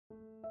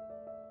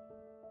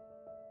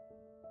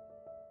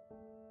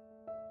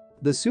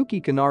The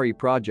Suki Kinari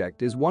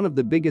project is one of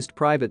the biggest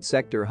private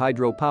sector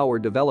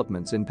hydropower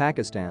developments in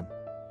Pakistan.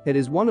 It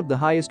is one of the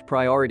highest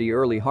priority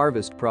early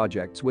harvest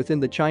projects within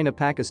the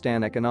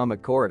China-Pakistan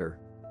economic corridor.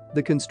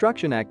 The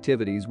construction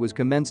activities was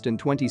commenced in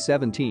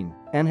 2017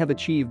 and have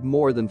achieved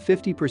more than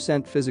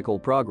 50% physical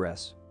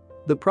progress.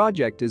 The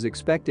project is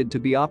expected to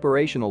be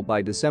operational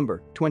by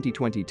December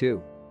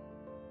 2022.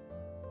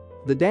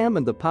 The dam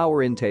and the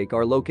power intake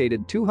are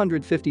located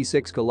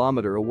 256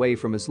 km away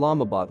from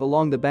Islamabad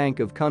along the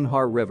bank of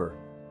Kunhar River.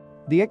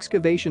 The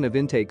excavation of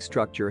intake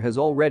structure has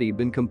already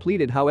been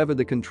completed, however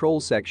the control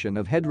section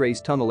of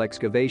Headrace Tunnel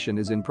excavation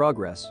is in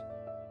progress.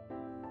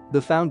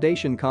 The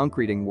foundation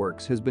concreting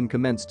works has been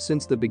commenced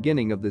since the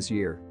beginning of this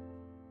year.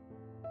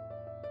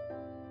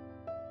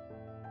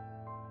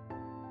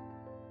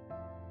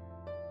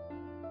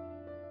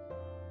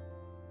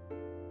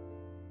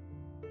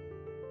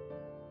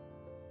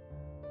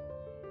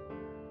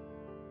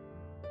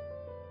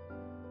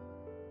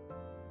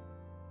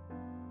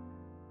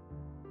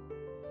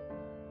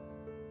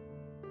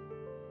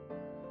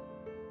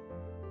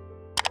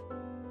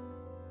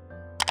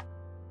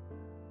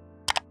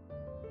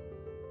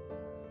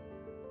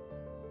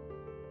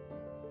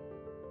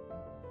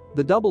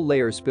 The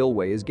double-layer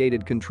spillway is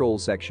gated control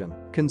section,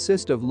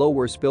 consist of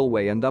lower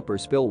spillway and upper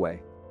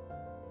spillway.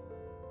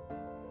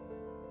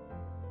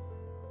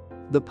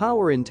 The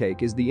power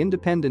intake is the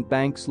independent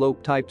bank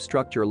slope type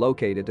structure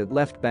located at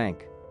left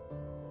bank.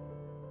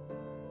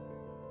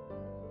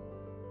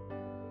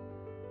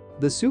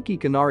 The Suki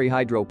Kinari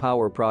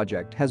Hydropower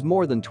project has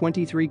more than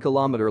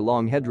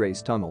 23-km-long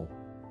Headrace Tunnel.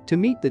 To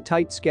meet the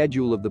tight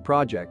schedule of the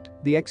project,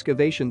 the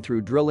excavation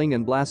through drilling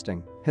and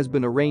blasting has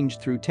been arranged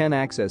through 10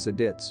 access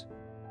adits.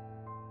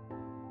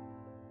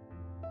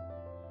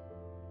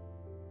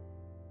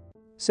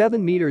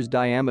 7 meters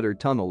diameter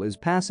tunnel is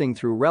passing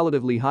through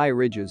relatively high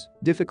ridges,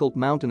 difficult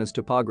mountainous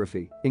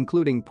topography,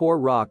 including poor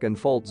rock and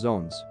fault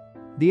zones.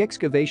 The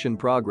excavation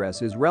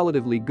progress is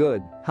relatively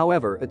good,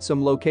 however, at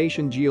some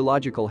location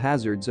geological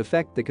hazards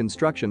affect the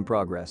construction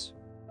progress.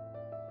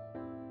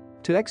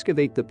 To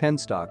excavate the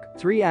Penstock,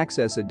 3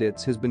 access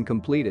adits has been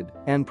completed,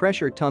 and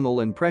pressure tunnel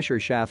and pressure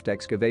shaft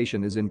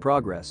excavation is in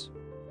progress.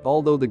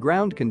 Although the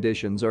ground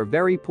conditions are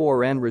very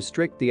poor and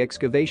restrict the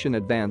excavation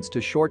advance to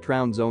short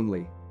rounds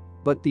only.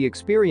 But the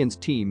experienced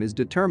team is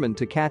determined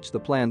to catch the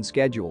planned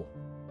schedule.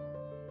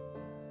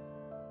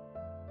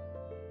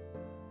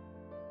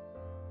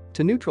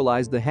 To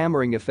neutralize the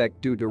hammering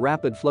effect due to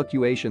rapid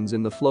fluctuations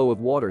in the flow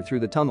of water through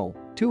the tunnel,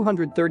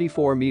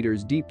 234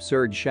 meters deep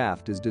surge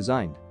shaft is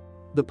designed.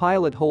 The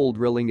pilot hole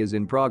drilling is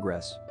in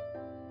progress.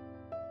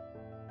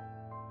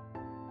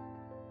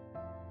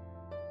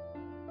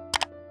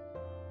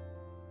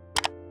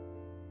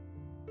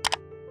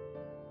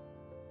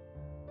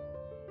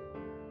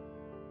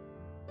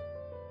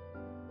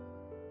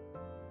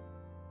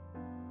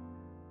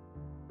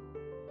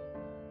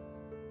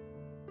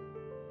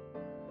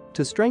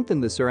 To strengthen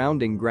the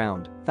surrounding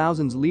ground,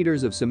 thousands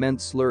liters of cement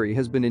slurry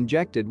has been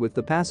injected with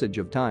the passage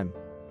of time.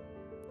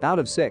 Out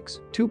of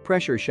 6, 2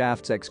 pressure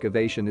shafts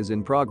excavation is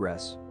in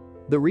progress.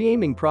 The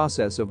reaiming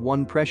process of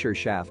 1 pressure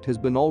shaft has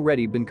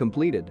already been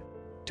completed.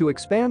 To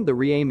expand the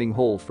reaiming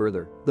hole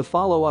further, the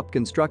follow-up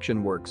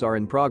construction works are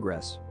in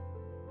progress.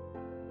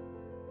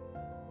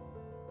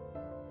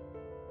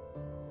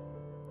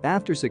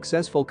 After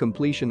successful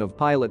completion of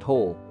pilot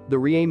hole, the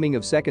reaiming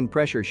of second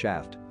pressure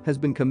shaft has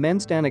been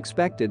commenced and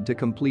expected to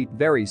complete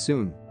very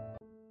soon.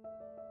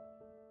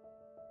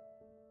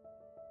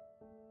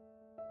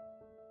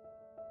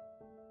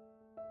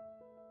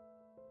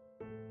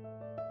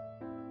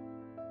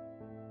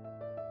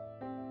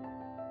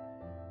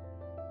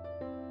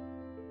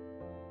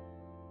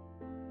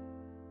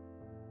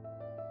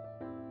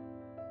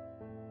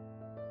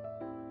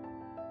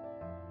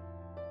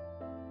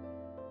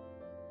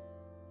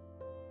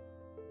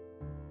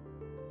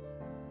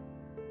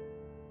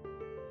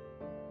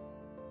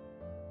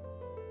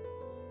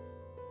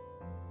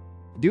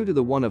 Due to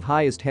the one of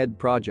highest head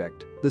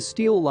project, the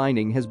steel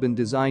lining has been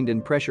designed in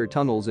pressure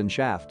tunnels and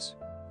shafts.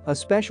 A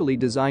specially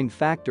designed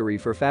factory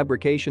for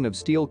fabrication of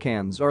steel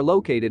cans are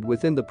located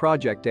within the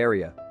project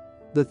area.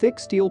 The thick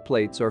steel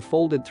plates are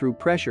folded through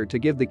pressure to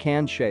give the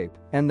can shape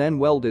and then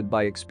welded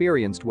by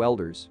experienced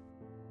welders.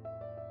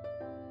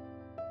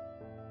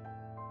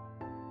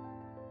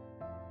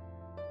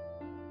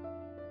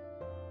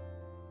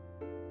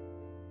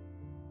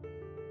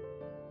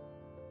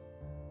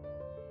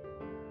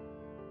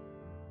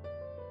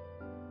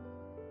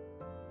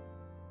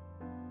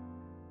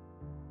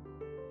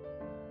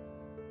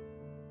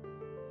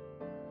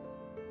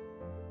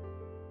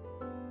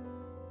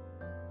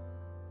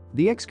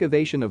 The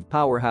excavation of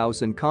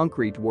Powerhouse and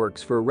concrete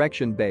works for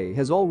erection bay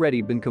has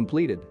already been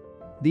completed.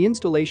 The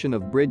installation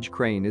of bridge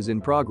crane is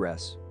in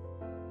progress.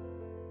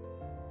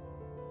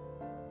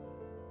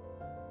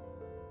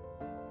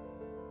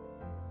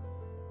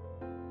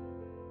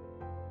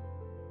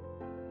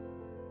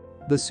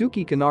 The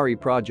Suki Kinari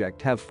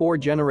project have 4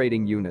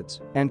 generating units,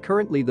 and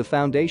currently the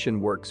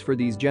foundation works for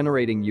these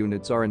generating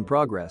units are in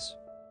progress.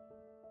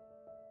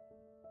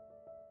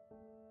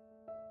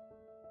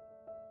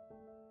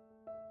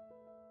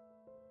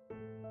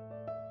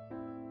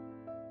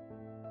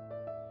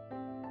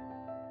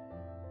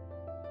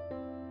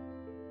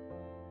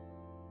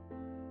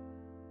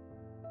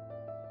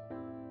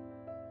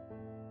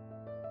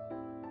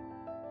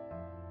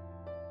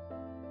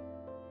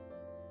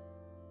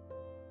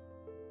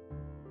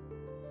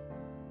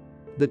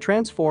 The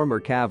transformer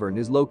cavern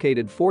is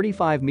located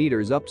 45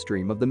 meters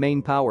upstream of the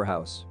main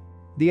powerhouse.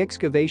 The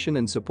excavation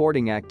and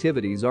supporting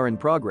activities are in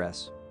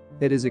progress.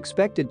 It is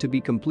expected to be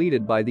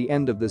completed by the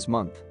end of this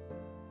month.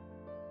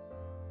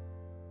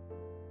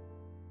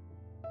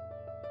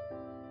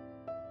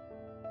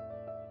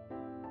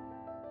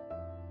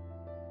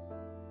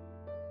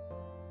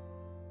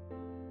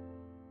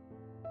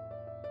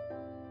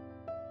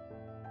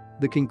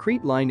 The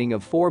concrete lining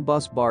of 4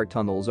 bus bar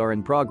tunnels are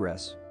in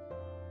progress.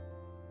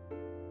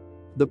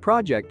 The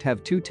project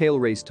have 2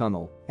 Tailrace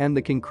Tunnel, and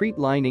the concrete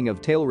lining of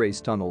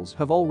Tailrace tunnels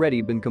have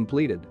already been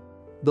completed.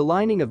 The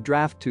lining of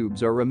draft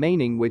tubes are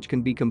remaining, which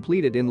can be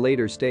completed in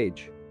later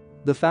stage.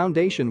 The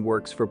foundation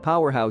works for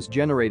Powerhouse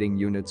generating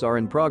units are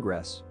in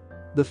progress.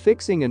 The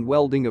fixing and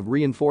welding of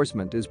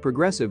reinforcement is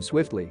progressive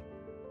swiftly.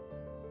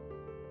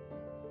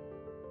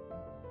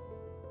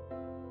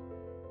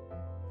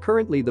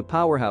 Currently, the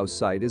Powerhouse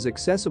site is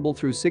accessible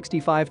through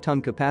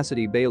 65-ton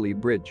capacity Bailey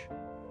Bridge.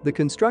 The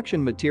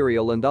construction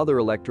material and other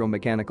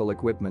electromechanical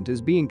equipment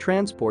is being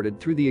transported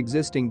through the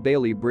existing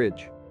Bailey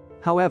Bridge.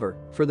 However,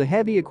 for the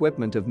heavy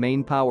equipment of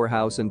main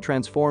powerhouse and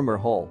transformer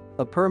hall,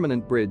 a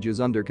permanent bridge is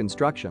under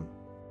construction.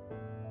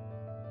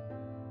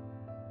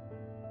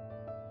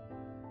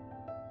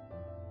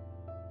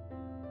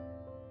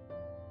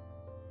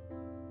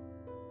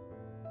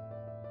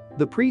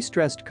 The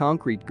pre-stressed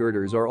concrete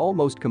girders are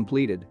almost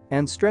completed,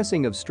 and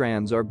stressing of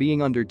strands are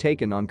being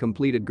undertaken on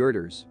completed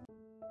girders.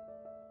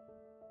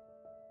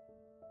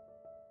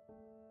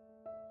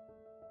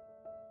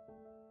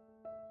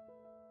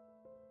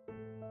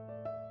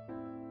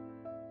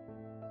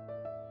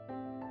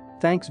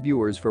 Thanks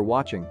viewers for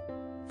watching.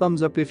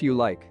 Thumbs up if you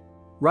like.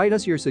 Write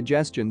us your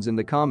suggestions in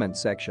the comments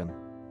section.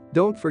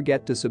 Don't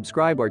forget to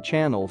subscribe our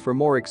channel for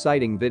more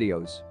exciting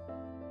videos.